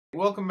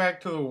Welcome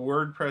back to the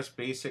WordPress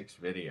Basics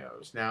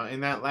videos. Now,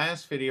 in that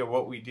last video,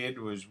 what we did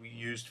was we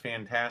used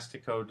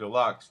Fantastico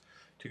Deluxe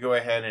to go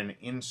ahead and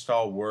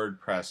install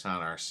WordPress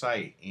on our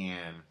site.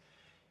 And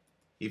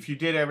if you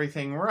did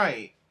everything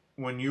right,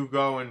 when you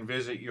go and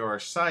visit your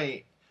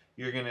site,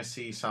 you're going to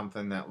see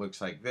something that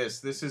looks like this.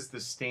 This is the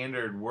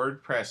standard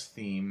WordPress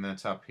theme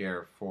that's up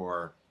here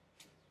for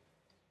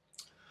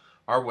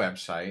our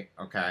website.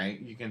 Okay,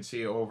 you can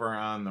see over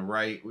on the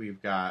right,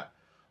 we've got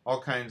all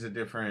kinds of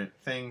different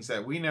things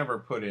that we never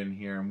put in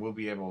here, and we'll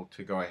be able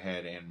to go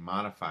ahead and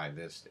modify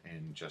this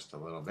in just a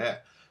little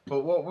bit. But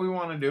what we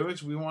want to do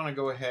is we want to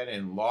go ahead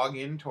and log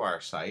into our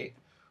site,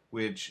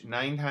 which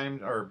 9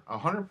 times or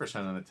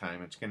 100% of the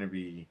time it's going to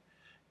be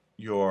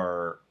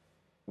your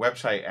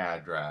website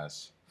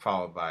address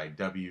followed by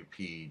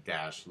wp-login.php,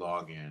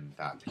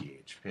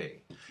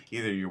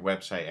 either your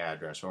website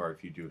address or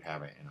if you do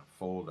have it in a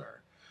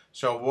folder.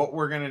 So what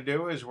we're going to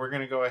do is we're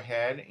going to go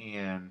ahead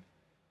and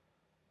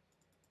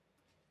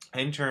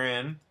enter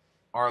in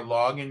our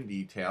login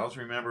details.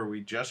 Remember,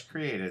 we just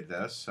created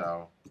this,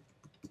 so,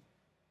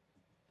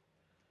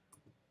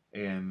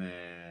 and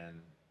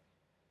then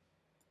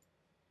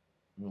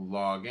we'll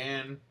log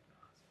in,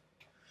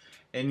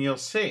 and you'll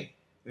see,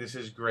 this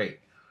is great.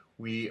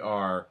 We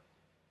are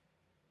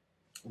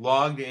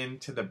logged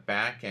into the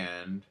back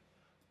end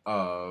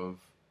of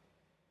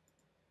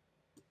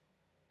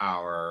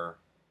our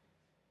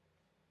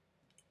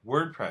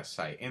WordPress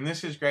site, and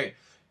this is great.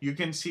 You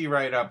can see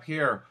right up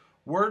here,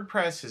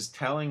 WordPress is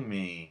telling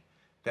me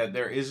that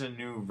there is a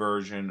new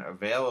version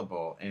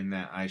available and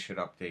that I should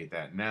update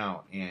that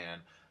now.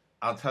 And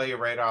I'll tell you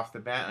right off the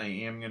bat, I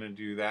am going to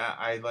do that.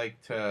 I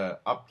like to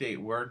update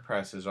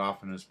WordPress as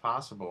often as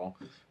possible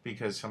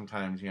because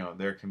sometimes,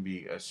 there can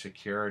be a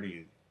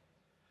security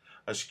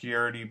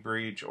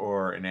breach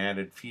or an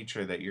added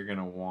feature that you're going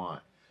to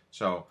want.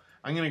 So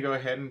I'm going to go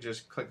ahead and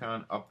just click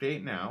on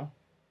Update Now.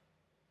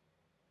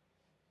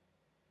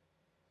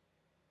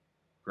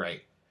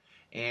 Great.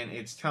 And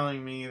it's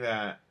telling me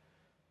that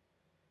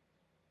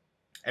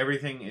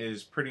everything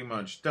is pretty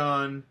much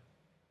done.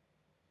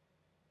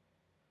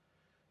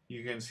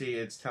 You can see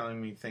it's telling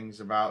me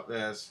things about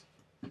this.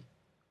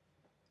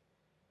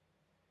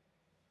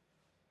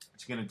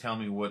 It's going to tell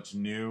me what's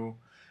new.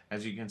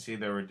 As you can see,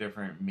 there were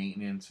different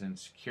maintenance and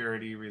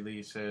security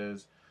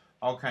releases,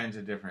 all kinds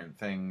of different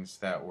things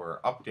that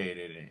were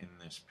updated in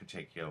this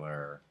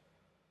particular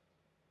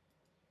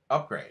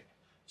upgrade.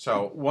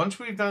 So once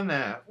we've done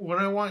that, what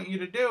I want you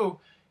to do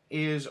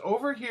is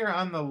over here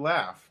on the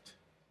left,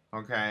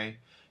 okay,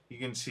 you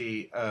can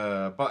see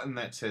a button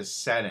that says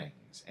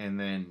Settings and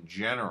then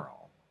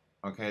General.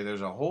 Okay, there's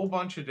a whole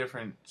bunch of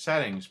different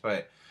settings,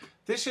 but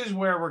this is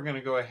where we're going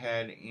to go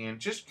ahead and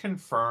just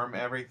confirm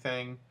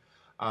everything.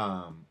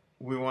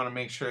 We want to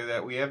make sure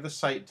that we have the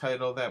site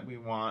title that we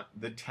want,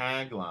 the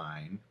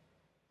tagline,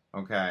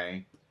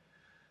 okay.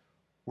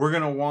 We're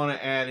going to want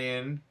to add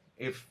in,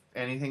 if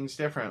anything's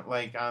different,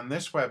 like on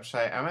this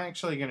website, I'm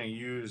actually going to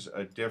use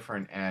a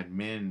different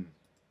admin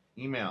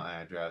email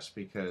address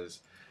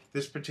because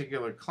this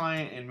particular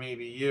client and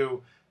maybe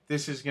you,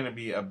 this is going to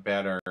be a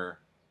better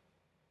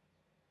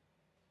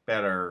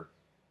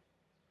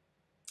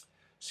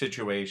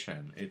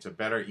situation. It's a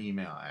better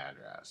email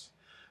address.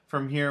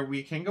 From here,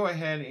 we can go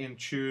ahead and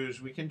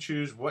choose, we can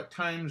choose what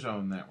time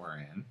zone that we're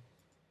in,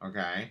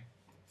 okay?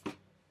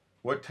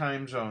 What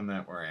time zone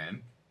that we're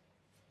in.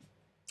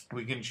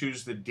 We can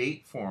choose the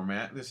date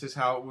format. This is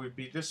how it would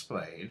be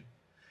displayed.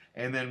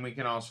 And then we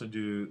can also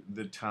do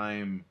the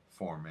time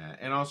format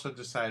and also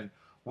decide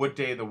what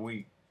day the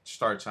week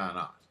starts on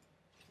us.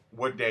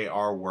 What day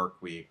our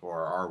work week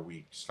or our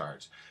week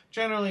starts.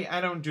 Generally, I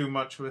don't do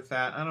much with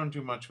that. I don't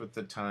do much with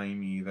the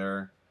time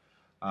either.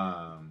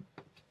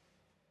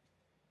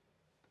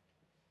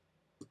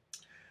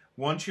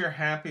 Once you're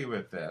happy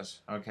with this,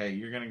 okay,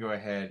 you're going to go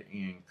ahead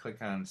and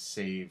click on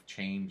Save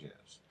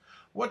Changes.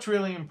 What's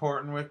really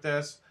important with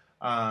this,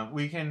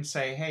 we can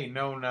say, hey,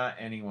 no, not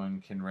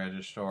anyone can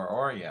register,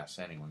 or yes,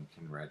 anyone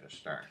can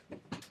register.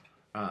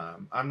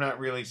 I'm not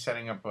really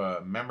setting up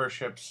a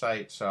membership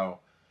site, so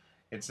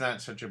it's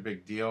not such a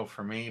big deal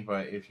for me,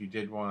 but if you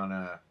did want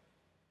to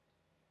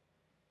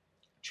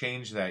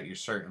change that, you're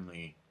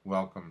certainly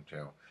welcome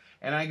to.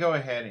 And I go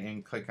ahead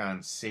and click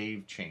on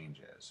Save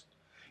Changes.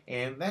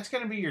 And that's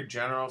going to be your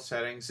general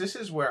settings. This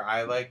is where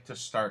I like to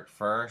start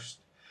first.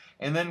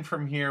 And then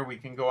from here, we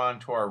can go on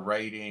to our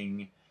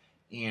writing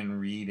and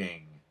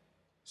reading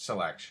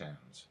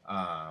selections.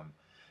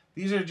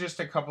 These are just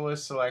a couple of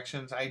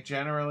selections.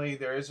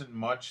 There isn't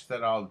much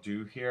that I'll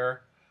do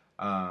here.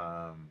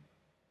 I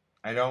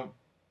don't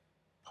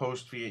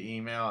post via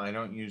email. I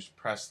don't use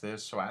Press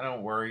This, so I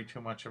don't worry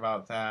too much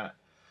about that.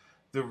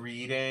 The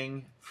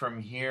reading, from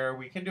here,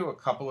 we can do a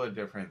couple of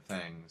different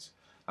things.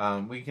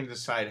 We can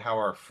decide how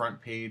our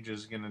front page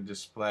is going to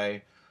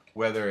display,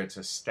 whether it's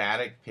a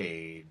static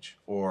page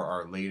or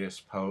our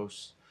latest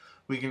post.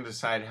 We can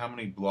decide how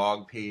many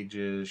blog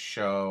pages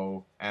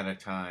show at a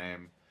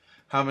time,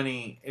 how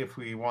many, if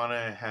we want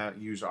to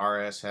use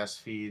RSS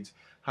feeds,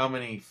 how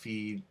many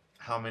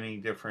how many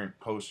different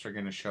posts are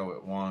going to show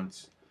at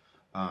once.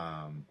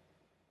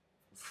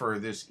 For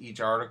this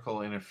each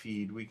article in a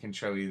feed, we can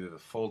show either the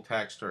full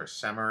text or a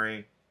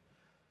summary.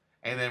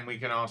 And then we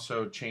can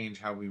also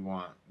change how we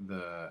want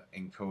the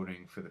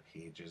encoding for the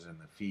pages and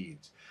the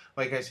feeds.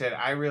 Like I said,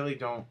 I really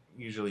don't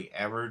usually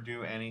ever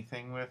do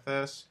anything with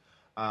this.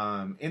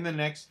 In the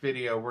next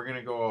video, we're going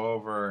to go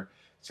over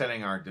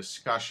setting our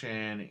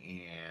discussion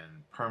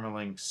and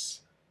permalinks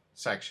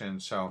section.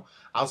 So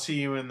I'll see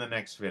you in the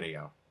next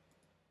video.